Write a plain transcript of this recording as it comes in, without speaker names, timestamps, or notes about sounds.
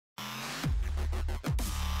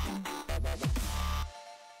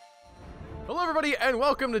Hello everybody and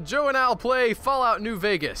welcome to Joe and Al Play Fallout New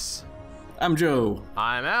Vegas. I'm Joe.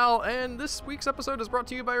 I'm Al, and this week's episode is brought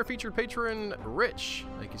to you by our featured patron, Rich.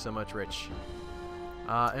 Thank you so much, Rich.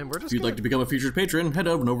 And we're just If you'd like to become a featured patron, head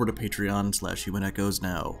over to Patreon/HumanEchoes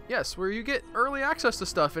now. Yes, where you get early access to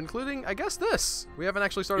stuff, including, I guess, this. We haven't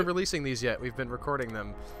actually started releasing these yet. We've been recording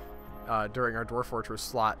them during our Dwarf Fortress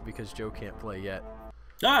slot because Joe can't play yet.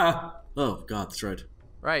 Ah! Oh, God, that's right.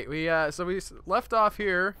 Right, so we left off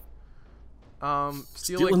here.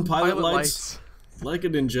 Stealing pilot lights like a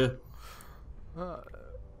ninja.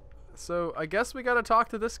 So I guess we gotta talk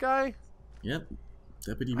to this guy? Yep.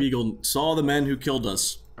 Deputy Beagle saw the men who killed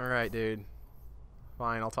us. Alright, dude.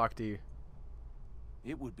 Fine, I'll talk to you.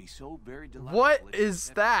 It would be so very delightful. What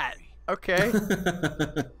is that? Okay.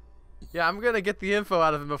 Yeah, I'm gonna get the info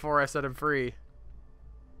out of him before I set him free.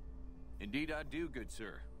 Indeed I do, good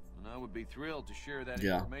sir. And I would be thrilled to share that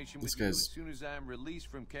Yeah, information this with you guy's- as soon as I am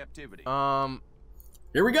released from captivity.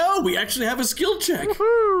 Here we go! We actually have a skill check!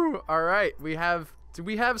 Woohoo! Alright, do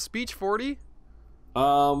we have speech 40?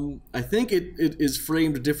 I think it is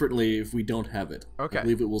framed differently if we don't have it. Okay. I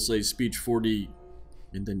believe it will say speech 40,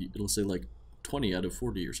 and then it'll say like 20 out of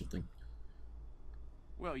 40 or something.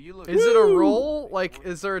 Well, you look. Is it a roll? Like,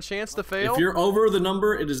 is there a chance to fail? If you're over the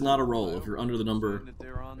number, it is not a roll. If you're under the number,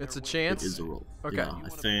 It's a it chance? is a roll. Okay. Yeah, I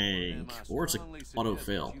think. Or it's an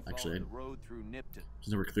auto-fail, actually. I was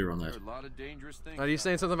never clear on that. Are you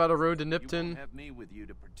saying something about a road to Nipton? Have me with you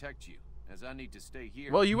to protect you, as I need to stay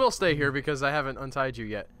here. Well, you will stay here because I haven't untied you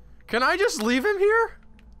yet. Can I just leave him here?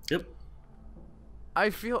 Yep.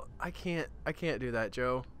 I feel I can't do that,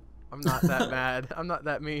 Joe. I'm not that mad. I'm not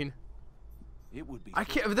that mean. It would be I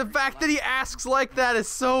can't. The fact that he asks like that is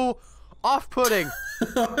so off-putting.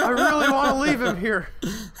 I really want to leave him here.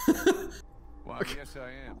 Well, yes,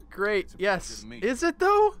 I am. Great. It's a Yes. pleasure to meet Is it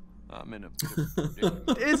though? you. I'm in a bit of a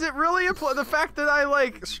predicament. Is it really the fact that I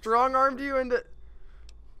like strong-armed you into?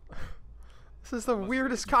 This is the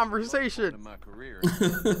weirdest In conversation. my career.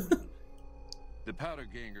 The powder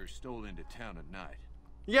gangers stole into town at night.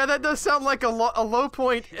 Yeah, that does sound like a low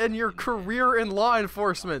point in your career in law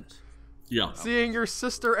enforcement. Yeah. Seeing your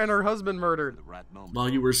sister and her husband murdered. The right moment. While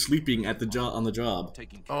you were sleeping at the on the job,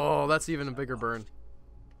 Taking care Oh, that's even a bigger burn.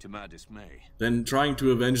 to my dismay. then trying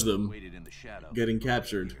to avenge them, Waited in the shadow. getting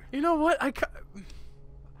captured. You know what? I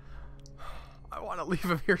want to leave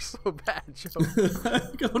him here so bad, Joe.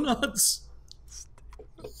 Go nuts.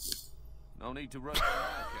 No need to rush.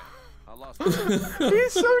 I lost.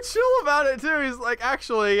 He's so chill about it too. He's like,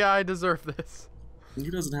 actually, yeah, I deserve this. He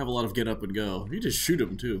doesn't have a lot of get up and go. You just shoot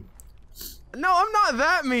him too. No, I'm not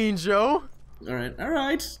that mean, Joe. All right, all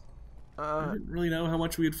right. I didn't really know how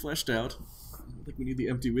much we had fleshed out. I think we need the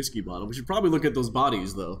empty whiskey bottle. We should probably look at those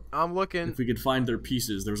bodies though. I'm looking. If we could find their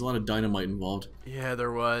pieces, there was a lot of dynamite involved. Yeah,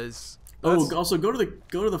 there was. Oh, also go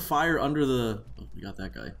to the fire under the. Oh, we got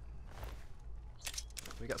that guy.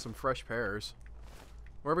 We got some fresh pears.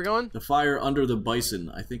 Where are we going? The fire under the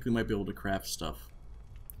bison. I think we might be able to craft stuff.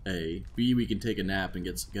 A. B. We can take a nap and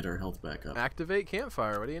get our health back up. Activate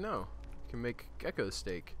campfire. What do you know? Can make gecko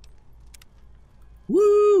steak.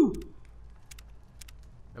 Woo!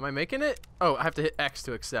 Am I making it? Oh, I have to hit X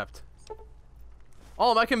to accept.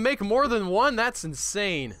 Oh, I can make more than one? That's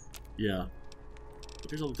insane. Yeah. But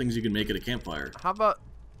there's other things you can make at a campfire. How about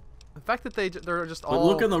the fact that they're just But all...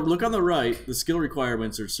 look on the right. The skill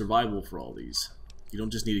requirements are survival for all these. You don't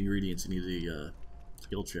just need ingredients. You need a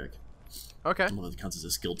skill check. Okay. I don't know if it counts as a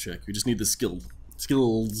skill check. You just need the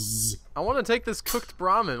skills. I want to take this cooked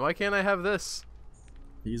Brahmin. Why can't I have this?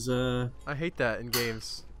 He's I hate that in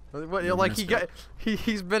games. What, Yeah, like messed up.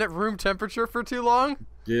 he's been at room temperature for too long?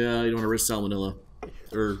 Yeah, you don't want to risk salmonella.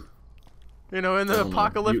 Or You know, in the I don't know,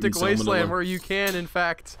 apocalyptic mutant wasteland salmonella. where you can, in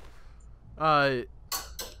fact, what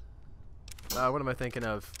am I thinking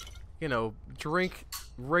of? You know, drink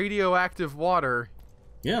radioactive water.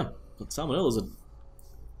 yeah, but salmonella is a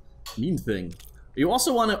mean thing. You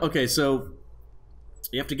also want to so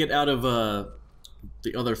you have to get out of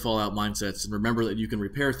the other Fallout mindsets and remember that you can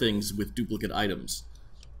repair things with duplicate items.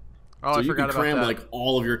 Oh, So I you forgot can about cram that. like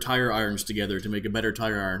all of your tire irons together to make a better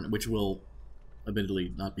tire iron, which will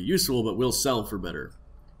admittedly not be useful, but will sell for better.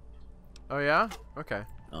 Oh yeah? Okay.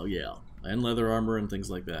 Oh yeah, and leather armor and things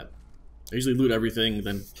like that. I usually loot everything,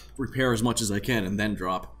 then repair as much as I can, and then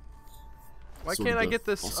drop. Why Sort can't of I the- get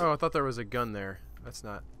this? also- Oh, I thought there was a gun there. That's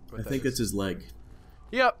not what I that think is. it's his leg,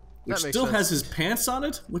 Yep. which That makes still sense. has his pants on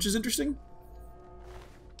it, which is interesting.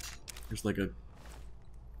 There's like a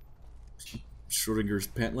Schrodinger's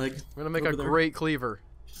pant leg. I'm gonna make a over there. great cleaver.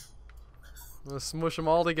 I'm gonna smush them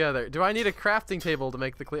all together. Do I need a crafting table to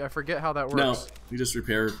make the cleaver? I forget how that works. No, you just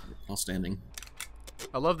repair while standing.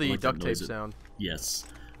 I love the like that duct tape noise. sound. Yes.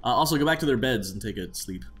 Also, go back to their beds and take a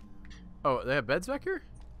sleep. Oh, they have beds back here?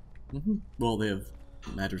 Well, they have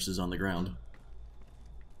mattresses on the ground.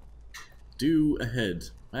 Due ahead.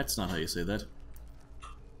 That's not how you say that.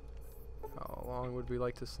 How long would we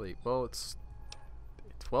like to sleep? Well, it's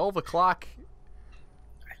 12 o'clock.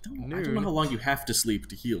 I don't know how long you have to sleep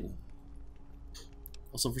to heal.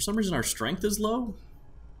 Also, for some reason, our strength is low.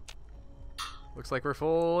 Looks like we're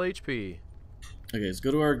full HP. Okay, let's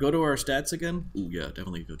go to our stats again. Ooh, yeah,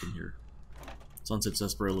 definitely cooking here. Sunset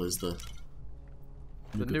Sarsaparilla is the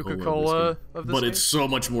Nuka-Cola of this but game? it's so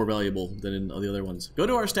much more valuable than in the other ones. Go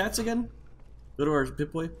to our stats again. Go to our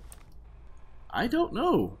Pip-Boy. I don't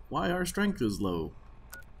know why our strength is low.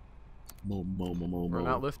 We're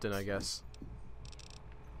not lifting, I guess.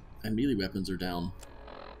 And melee weapons are down.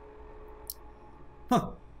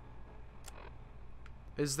 Huh.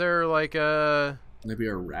 Is there like a Maybe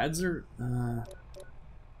our rads are...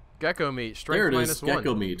 gecko meat? Strength there it is, -1.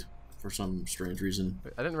 gecko meat. For some strange reason.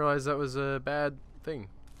 I didn't realize that was a bad thing.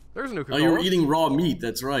 There's Oh, Nuka-Cola. you were eating raw meat,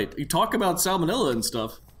 that's right. You talk about salmonella and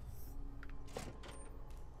stuff.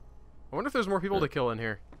 I wonder if there's more people to kill in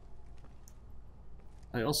here.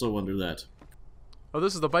 I also wonder that. Oh,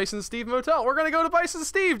 this is the Bison Steve Motel. We're gonna go to Bison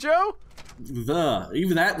Steve, Joe!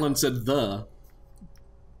 Even that one said the.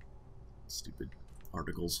 Stupid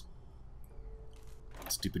articles.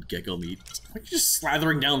 Stupid gecko meat. Why are you just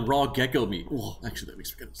slathering down raw gecko meat? Oh, actually, that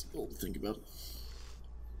makes me kind of old to think about.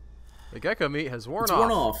 The gecko meat has worn It's off.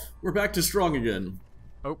 worn off. We're back to strong again.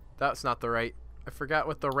 Oh, that's not the right. I forgot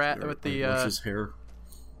what the rat with the Rush's hair.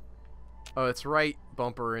 Oh, it's right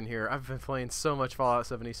bumper in here. I've been playing so much Fallout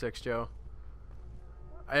 76, Joe.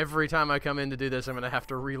 Every time I come in to do this, I'm gonna have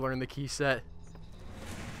to relearn the key set.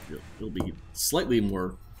 It'll be slightly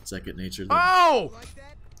more second nature. Than... Oh!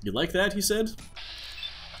 You like that? He said.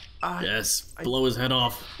 Yes. Blow his head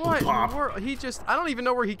off. What? Pop. He just... I don't even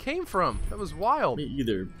know where he came from. That was wild. Me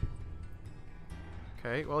either.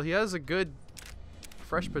 Okay, well, he has a good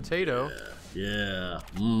fresh potato. Yeah.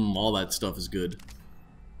 All that stuff is good.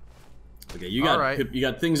 Okay, you got Alright. you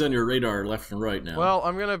got things on your radar left and right now. Well,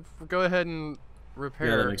 I'm gonna go ahead and repair.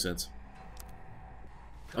 Yeah, that makes sense.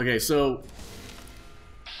 Okay, so.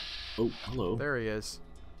 Oh, hello. There he is.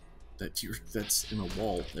 That's in a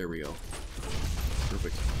wall. There we go.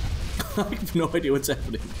 Perfect. I have no idea what's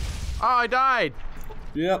happening. Oh, I died!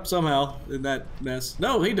 Yep, somehow in that mess.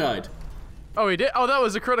 No, he died. Oh, he did? Oh, that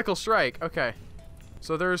was a critical strike. Okay.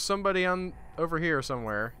 So there's somebody on over here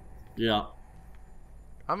somewhere. Yeah.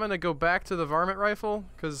 I'm gonna go back to the varmint rifle,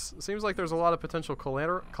 because it seems like there's a lot of potential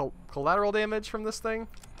collateral damage from this thing.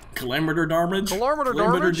 Calamiter damage. Calamiter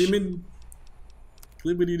damage?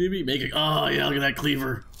 Clibbity dibby. Make it. Oh, yeah, look at that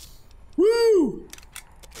cleaver. Woo!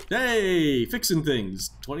 Hey, fixing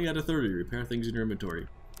things. 20 out of 30. Repair things in your inventory.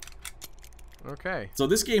 Okay. So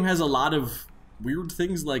this game has a lot of weird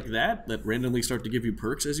things like that randomly start to give you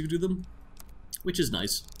perks as you do them, which is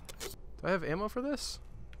nice. Do I have ammo for this?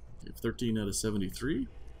 You have 13 out of 73.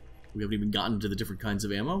 We haven't even gotten to the different kinds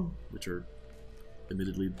of ammo, which are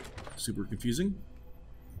admittedly super confusing.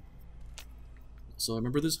 So I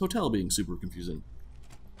remember this hotel being super confusing.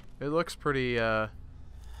 It looks pretty, the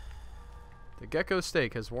gecko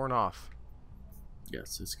steak has worn off.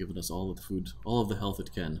 Yes, it's given us all of the food, all of the health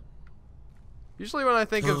it can. Usually when I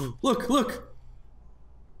think of... Look, look!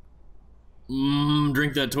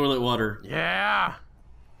 Drink that toilet water. Yeah!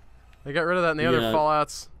 They got rid of that in the other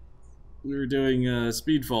Fallouts. We were doing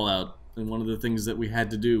speed Fallout, and one of the things that we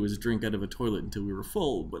had to do was drink out of a toilet until we were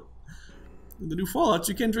full, but in the new Fallouts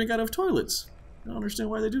you can't drink out of toilets. I don't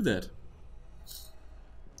understand why they do that.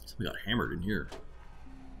 Something got hammered in here.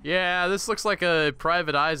 Yeah, this looks like a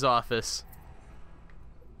private eye's office.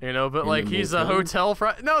 You know, but like he's a hotel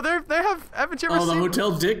no, they have, haven't you ever seen... Oh, the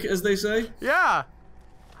hotel dick, as they say? Yeah!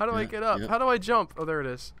 How do I get up? How do I jump? Oh, there it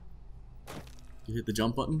is. You hit the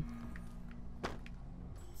jump button?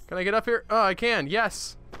 Can I get up here? Oh, I can.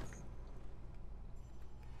 Yes.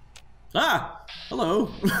 Ah!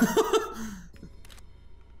 Hello.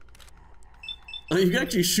 Oh, you can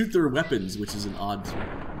actually shoot their weapons, which is an odd...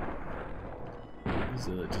 He's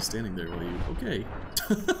just standing there while you... Okay.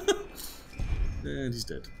 And he's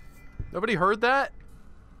dead. Nobody heard that?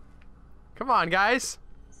 Come on, guys.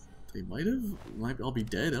 They might have. Might all be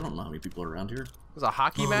dead. I don't know how many people are around here. There's a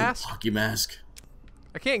hockey mask? Hockey mask.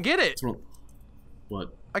 I can't get it.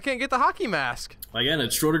 What? I can't get the hockey mask. Again,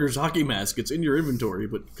 it's Schrodinger's hockey mask. It's in your inventory,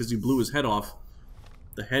 but because you blew his head off,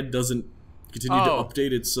 the head doesn't continue to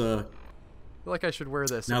update its... I feel like I should wear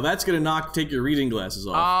this. Now that's gonna take your reading glasses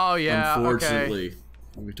off. Oh, yeah, unfortunately. okay.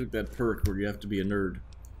 We took that perk where you have to be a nerd.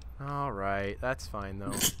 Alright, that's fine,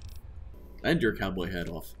 though. And your cowboy hat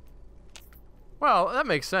off. Well, that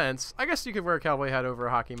makes sense. I guess you could wear a cowboy hat over a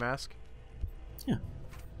hockey mask. Yeah.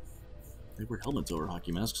 They wear helmets over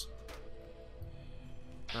hockey masks.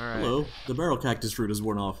 All right. Hello. The barrel cactus fruit is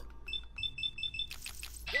worn off.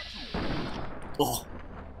 Oh.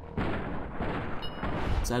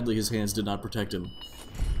 Sadly, his hands did not protect him.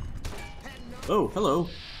 Oh, hello.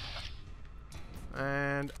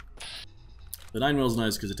 And The 9mm is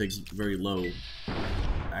nice because it takes very low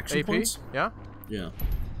action AP? points. Yeah? Yeah.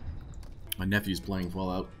 My nephew's playing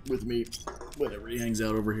Fallout with me whenever he hangs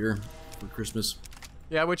out over here for Christmas.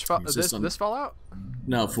 Yeah, which this Fallout?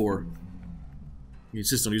 No, 4. He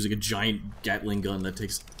insists on using a giant Gatling gun that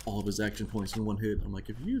takes all of his action points in one hit. I'm like,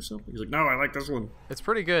 if you use something, he's like, no, I like this one. It's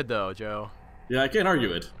pretty good though, Joe. Yeah, I can't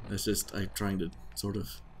argue it. It's just I'm trying to sort of.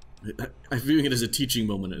 I'm viewing it as a teaching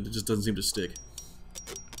moment, and it just doesn't seem to stick.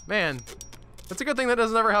 Man, that's a good thing that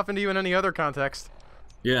doesn't ever happen to you in any other context.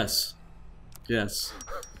 Yes, yes.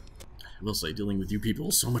 I will say, dealing with you people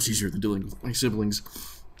is so much easier than dealing with my siblings.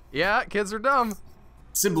 Yeah, kids are dumb.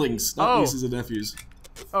 Siblings, not Oh. nieces and nephews.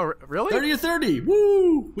 Oh, really? 30 to 30.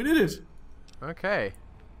 Woo! We did it. Okay.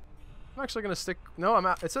 I'm actually gonna stick. No, I'm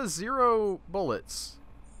out. It says 0 bullets,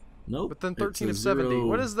 Nope. but then it 13 of says 70. 0.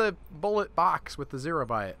 What is the bullet box with the 0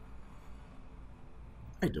 by it?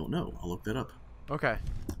 I don't know. I'll look that up. Okay.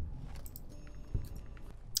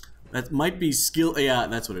 That might be skill. Yeah,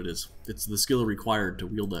 that's what it is. It's the skill required to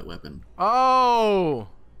wield that weapon. Oh,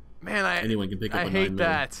 man, Anyone can pick up I a 9mm. hate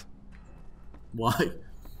that. Why?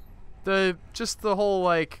 Just the whole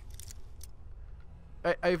like.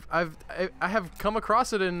 I have come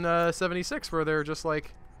across it in 76 where they're just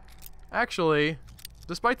like, actually,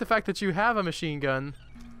 despite the fact that you have a machine gun,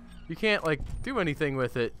 you can't like do anything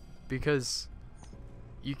with it because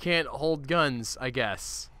you can't hold guns, I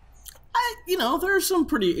guess. You know, there are some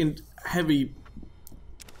pretty heavy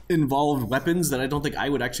involved weapons that I don't think I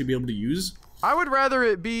would actually be able to use. I would rather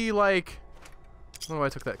it be like, oh, I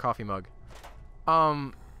took that coffee mug.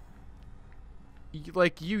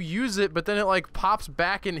 Like you use it, but then it like pops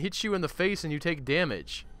back and hits you in the face, and you take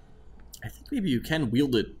damage. I think maybe you can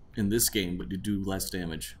wield it in this game, but you do less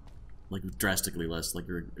damage, like drastically less. Like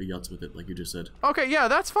you're a yutz with it, like you just said. Okay, yeah,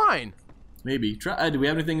 that's fine. Maybe. Try. Do we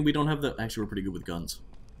have anything? We don't have the. Actually, we're pretty good with guns.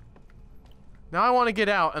 Now I want to get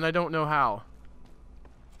out, and I don't know how.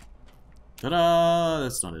 Ta-da!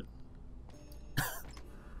 That's not it.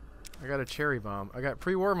 I got a cherry bomb. I got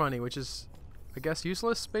pre-war money, which is, I guess,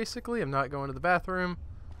 useless, basically. I'm not going to the bathroom.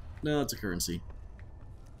 No, it's a currency.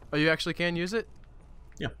 Oh, you actually can use it?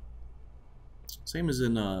 Yeah. Same as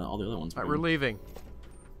in all the other ones. Alright, we're leaving.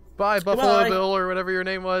 Bye, Buffalo Goodbye. Bill, or whatever your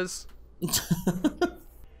name was.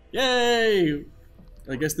 Yay!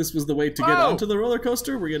 I guess this was the way to get Oh! onto the roller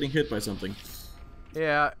coaster. We're getting hit by something.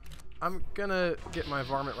 Yeah, I'm gonna get my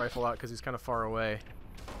varmint rifle out because he's kind of far away.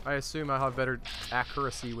 I assume I'll have better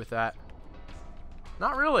accuracy with that.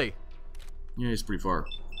 Not really. Yeah, he's pretty far.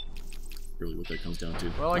 Really what that comes down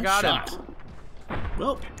to. Well, I Nice got shot.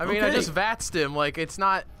 Well, I mean, I okay. just vatsed him. Like, it's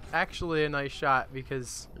not actually a nice shot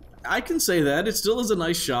because... I can say that. It still is a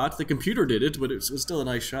nice shot. The computer did it, but it was still a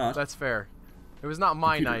nice shot. That's fair. It was not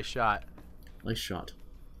my Computer. nice shot. Nice shot.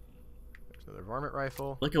 There's another varmint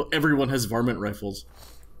rifle. I like how everyone has varmint rifles.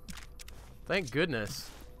 Thank goodness.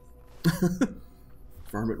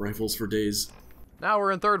 Varmint rifles for days. Now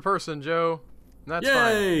we're in third person, Joe. And that's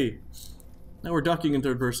fine. Yay! Now we're ducking in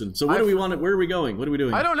third person. So what do we want? Where are we going? What are we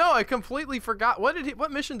doing? I don't know. I completely forgot.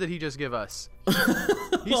 What mission did he just give us?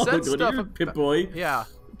 He Oh, said good. stuff. You're Pip Boy. Yeah.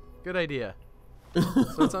 Good idea.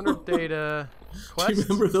 So it's under data. Do Quest. you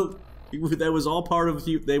remember that was all part of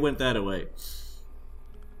they went that away.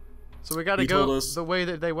 So we got to He told go us- the way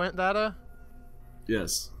that they went data?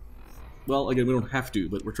 Yes. Well, again, we don't have to,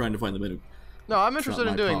 but we're trying to find the menu. No, I'm interested in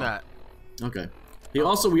my doing paw. that. Okay. We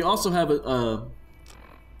also have a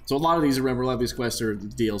so a lot of these quests are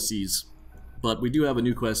DLCs, but we do have a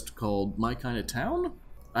new quest called My Kind of Town.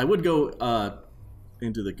 I would go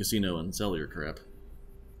into the casino and sell your crap,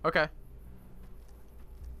 Okay.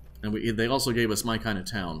 and they also gave us My Kind of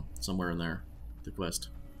Town somewhere in there, the quest.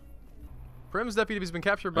 Prim's deputy has been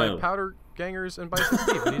captured by Oh. powder gangers and Bison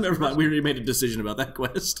Steve. and he's- Never mind, we already made a decision about that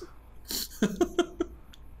quest.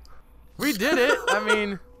 We did it. I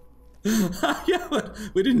mean, Yeah, but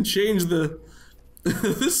we didn't change the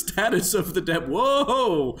the status of the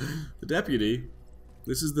Whoa, the deputy.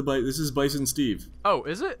 This is Bison Steve. oh,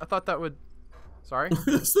 is it? I thought that would. Sorry.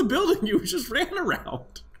 That's the building you just ran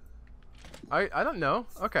around. I don't know.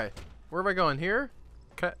 Okay. Where am I going? Here?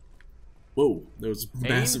 Okay. Whoa, there was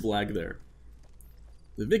massive lag there.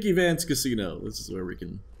 The Vicky Vance Casino. This is where we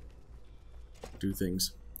can do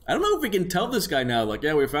things. I don't know if we can tell this guy now, like,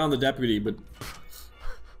 yeah, we found the deputy, but...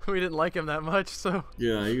 We didn't like him that much, so...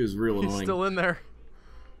 Yeah, he was real annoying. He's still in there.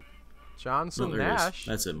 Johnson Nash.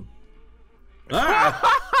 That's him.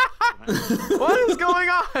 Ah! What is going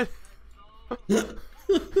on?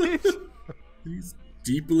 He's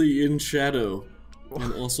deeply in shadow.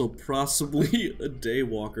 And also possibly a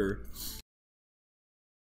daywalker.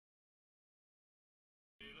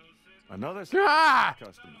 Another Ah!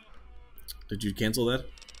 customer. Did you cancel that?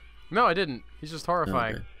 No, I didn't. He's just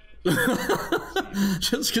horrifying. Okay.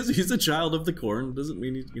 Just because he's a child of the corn doesn't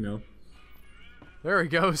mean he's, you know. There he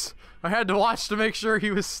goes. I had to watch to make sure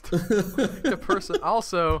he was the person.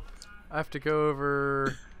 Also, I have to go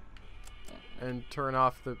over and turn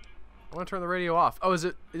off the... I want to turn the radio off. Oh, is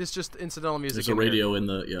it? It's just incidental music. There's a radio in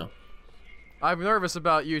the... Yeah. I'm nervous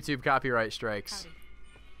about YouTube copyright strikes.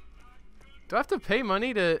 Do I have to pay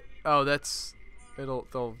money to... Oh, that's...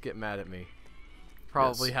 They'll get mad at me.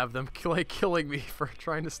 Probably have them like killing me for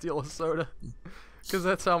trying to steal a soda. Because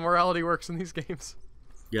that's how morality works in these games.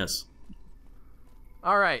 Yes.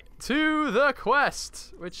 Alright, to the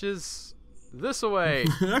quest, which is this way.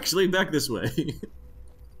 Actually, back this way.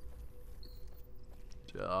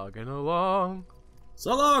 Jogging along.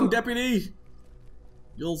 So long, deputy!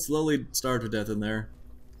 You'll slowly starve to death in there.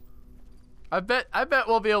 I bet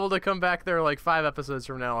we'll be able to come back there like 5 episodes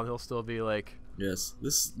from now and he'll still be like... Yes,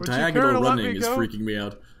 this Would you care to diagonal let me running is go? freaking me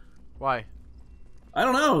out. Why? I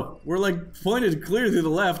don't know. We're like pointed clear to the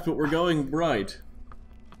left, but we're going right.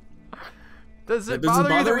 Does it doesn't bother you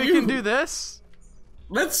that bother we you? can do this?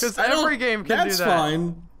 Let's. 'Cause every game can do that's that.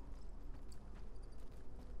 fine.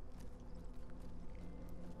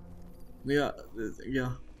 Yeah,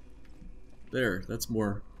 yeah. There, that's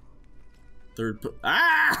more.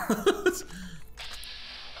 Ah!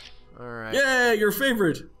 Alright. Yay, your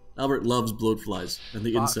favorite. Albert loves bloatflies and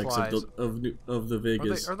the Bot insects flies. of the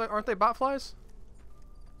Vegas. Aren't they bot flies?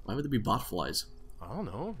 Why would they be botflies? I don't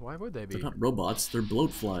know. Why would they be? They're not robots, they're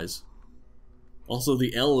bloatflies. Also,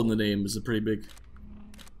 the L in the name is a pretty big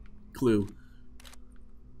clue.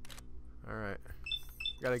 Alright.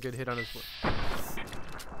 Got a good hit on his...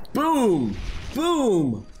 Boom!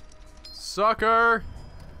 Boom! Sucker!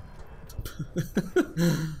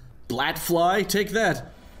 Blatfly, take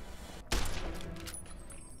that!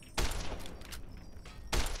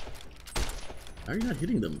 How are you not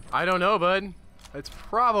hitting them? I don't know, bud. It's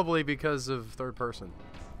probably because of third person.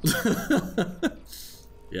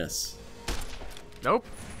 Yes. Nope.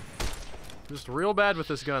 Just real bad with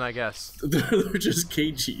this gun, I guess. They're just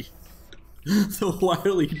cagey. The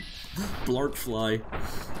wily blartfly.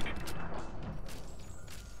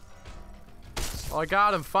 Oh, I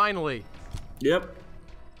got him, finally. Yep.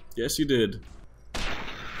 Yes, you did.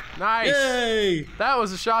 Nice! Yay! That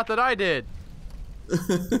was a shot that I did.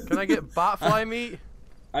 Can I get botfly meat?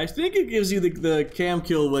 I think it gives you the cam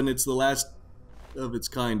kill when it's the last of its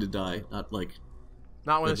kind to die, not like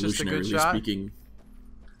Not when it's just a good evolutionarily shot? speaking.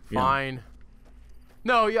 Yeah. Fine.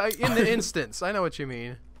 No, yeah, in the instance. I know what you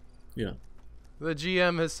mean. Yeah. The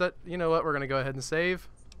GM has set... You know what? We're going to go ahead and save.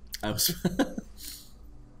 I was...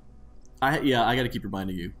 I gotta keep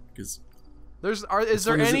reminding you, because... Is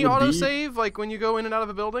there any autosave, like when you go in and out of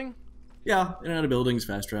a building? Yeah, in and out of buildings,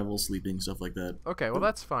 fast travel, sleeping, stuff like that. Okay, well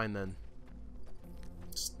that's fine then.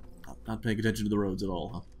 Just not paying attention to the roads at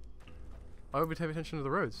all, huh? Why would we pay attention to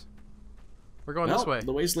the roads? We're going Well, this way.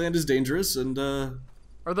 the wasteland is dangerous, and, Are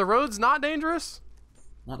the roads not dangerous?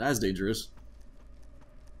 not as dangerous.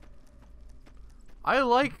 I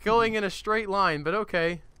like going in a straight line, but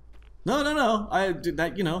okay. No, I did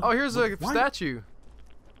that, you know. Oh, here's a Why- statue.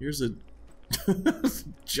 Here's a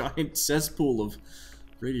giant cesspool of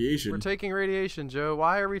radiation. We're taking radiation, Joe.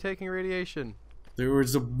 Why are we taking radiation? There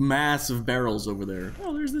was a mass of barrels over there.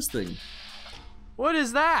 Oh, there's this thing. What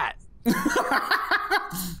is that?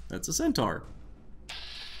 That's a centaur.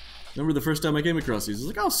 Remember the first time I came across these? I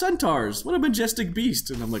was like, oh, centaurs! What a majestic beast!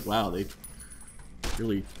 And I'm like, wow, they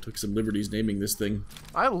really took some liberties naming this thing.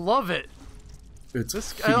 I love it. It's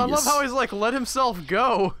I love how he's like let himself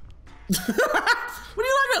go. What do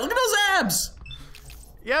you like that? Look at those abs!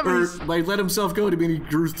 Yeah, but Or, he's, like, let himself go to mean he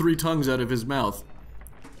grew 3 tongues out of his mouth.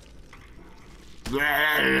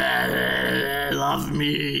 Love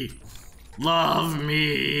me. Love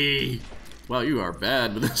me. Wow, you are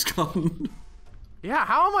bad with this gun. yeah.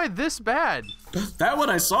 How am I this bad? That one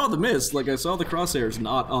I saw the miss. Like, I saw the crosshairs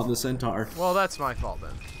not on the centaur. Well, that's my fault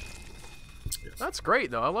then. That's great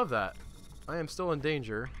though. I love that. I am still in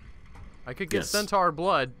danger. I could get Yes. centaur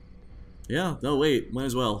blood. Yeah, no, wait. Might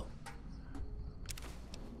as well.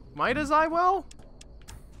 Might as I well?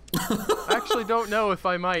 Actually, don't know if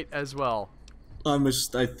I might as well.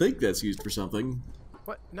 I think that's used for something.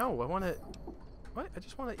 What? No, I want to... What? I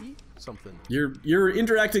just want to eat something. You're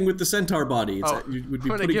interacting with the centaur body. You would be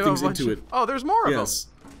putting things into it. Oh, there's more of them. Yes.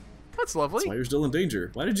 That's lovely. That's why you're still in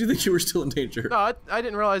danger. Why did you think you were still in danger? No, I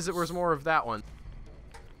didn't realize there was more of that one.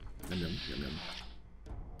 Yum, yum, yum, yum.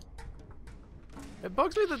 It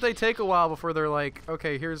bugs me that they take a while before they're like,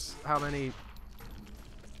 okay, here's how many...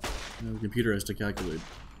 The computer has to calculate.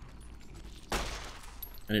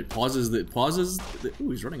 And it pauses the... Ooh,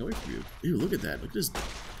 he's running away from you. Ew, look at that. Look at his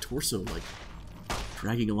torso, like,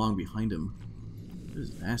 dragging along behind him.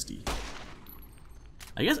 This is nasty.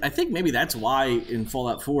 I think maybe that's why in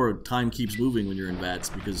Fallout 4 time keeps moving when you're in VATS,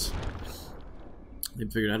 because they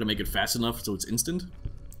figured out how to make it fast enough so it's instant.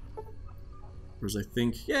 Whereas I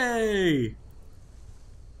think, yay!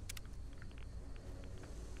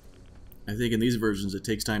 I think in these versions it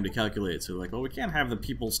takes time to calculate, so like, well, we can't have the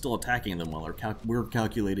people still attacking them while we're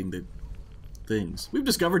calculating the things. We've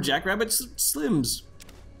discovered Jackrabbit Slims.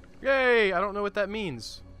 Yay! I don't know what that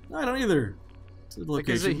means. I don't either. It's a like,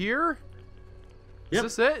 is it here? Yep.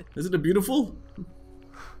 Is this it? Isn't it beautiful?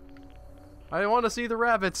 I want to see the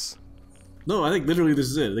rabbits. No, I think literally this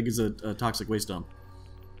is it. I think it's a toxic waste dump.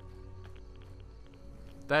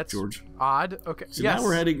 That's George. Odd. Okay. So yes. now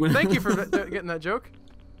we're heading... Thank you for getting that joke.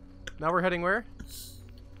 Now we're heading where?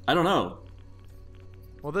 I don't know.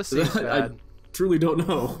 Well, this seems bad. I truly don't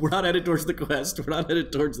know. We're not headed towards the quest. We're not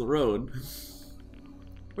headed towards the road.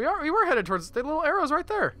 We were headed towards the little arrows right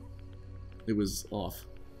there. It was off.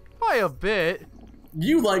 By a bit.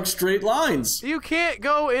 You like straight lines. You can't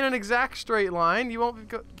go in an exact straight line. You won't.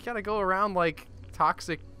 You gotta go around like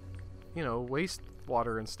toxic, you know,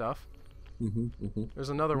 wastewater and stuff. There's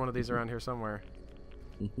another one of these around here somewhere.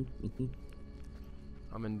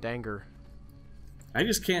 I'm in danger. I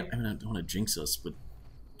just can't. I mean, I don't want to jinx us, but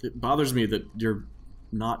it bothers me that you're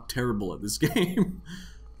not terrible at this game.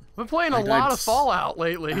 I've been playing a lot of Fallout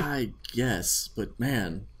lately. I guess, but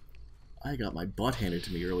man, I got my butt handed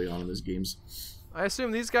to me early on in these games. I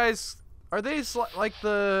assume these guys are they like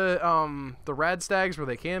the rad stags where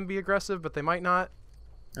they can be aggressive but they might not.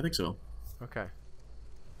 I think so. Okay.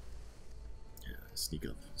 Yeah, sneak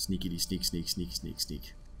up, sneakity, sneak, sneak, sneak, sneak,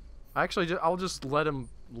 sneak. Actually, I'll just let them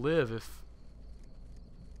live if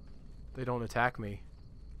they don't attack me.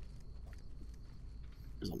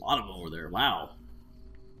 There's a lot of them over there. Wow.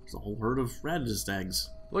 There's a whole herd of rad stags.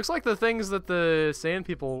 Looks like the things that the sand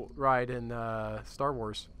people ride in Star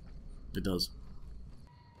Wars. It does.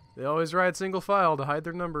 They always ride single file to hide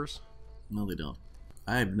their numbers. No, they don't.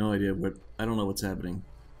 I have no idea what... I don't know what's happening.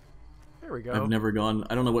 There we go. I've never gone...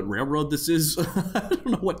 I don't know what railroad this is. I don't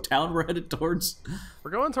know what town we're headed towards.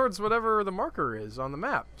 We're going towards whatever the marker is on the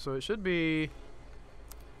map, so it should be...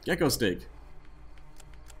 Gecko Steak.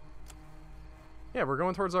 Yeah, we're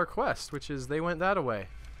going towards our quest, which is they went that way.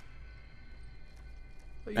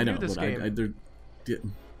 But I know, this but game. I hate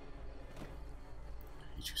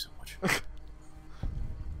you so much.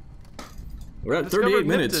 We're at 38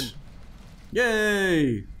 minutes. Minton.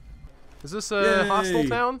 Yay! Is this a hostile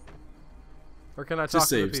town? Or can I talk Just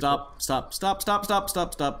to the save. people?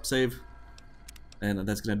 Stop. Save. And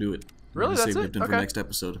that's gonna do it. Really? That's save it? for Okay. next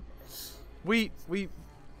episode. We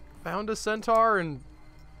found a centaur and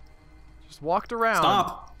just walked around.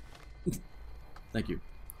 Stop! Thank you.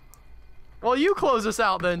 Well, you close us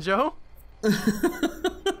out then, Joe.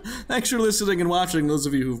 Thanks for listening and watching. Those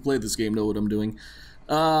of you who've played this game know what I'm doing.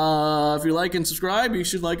 If you like and subscribe, you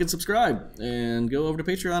should like and subscribe. And go over to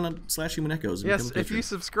Patreon/HumanEchoes. Yes, if you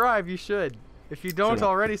subscribe, you should. If you don't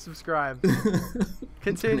already subscribe,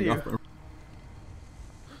 continue.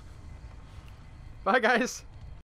 Bye, guys.